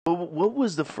What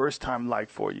was the first time like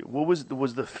for you? What was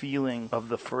the feeling of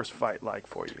the first fight like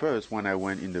for you? First, when I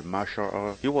went in the martial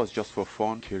art, it was just for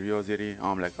fun, curiosity.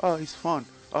 I'm like, oh, it's fun.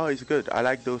 Oh, it's good. I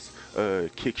like those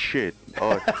kick shit,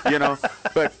 or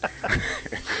But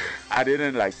I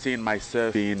didn't like seeing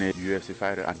myself being a UFC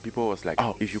fighter, and people was like,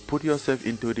 oh, if you put yourself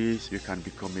into this, you can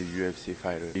become a UFC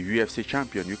fighter, a UFC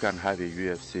champion. You can have a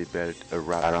UFC belt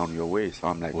around your waist.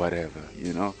 I'm like, whatever,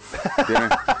 didn't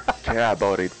care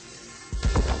about it.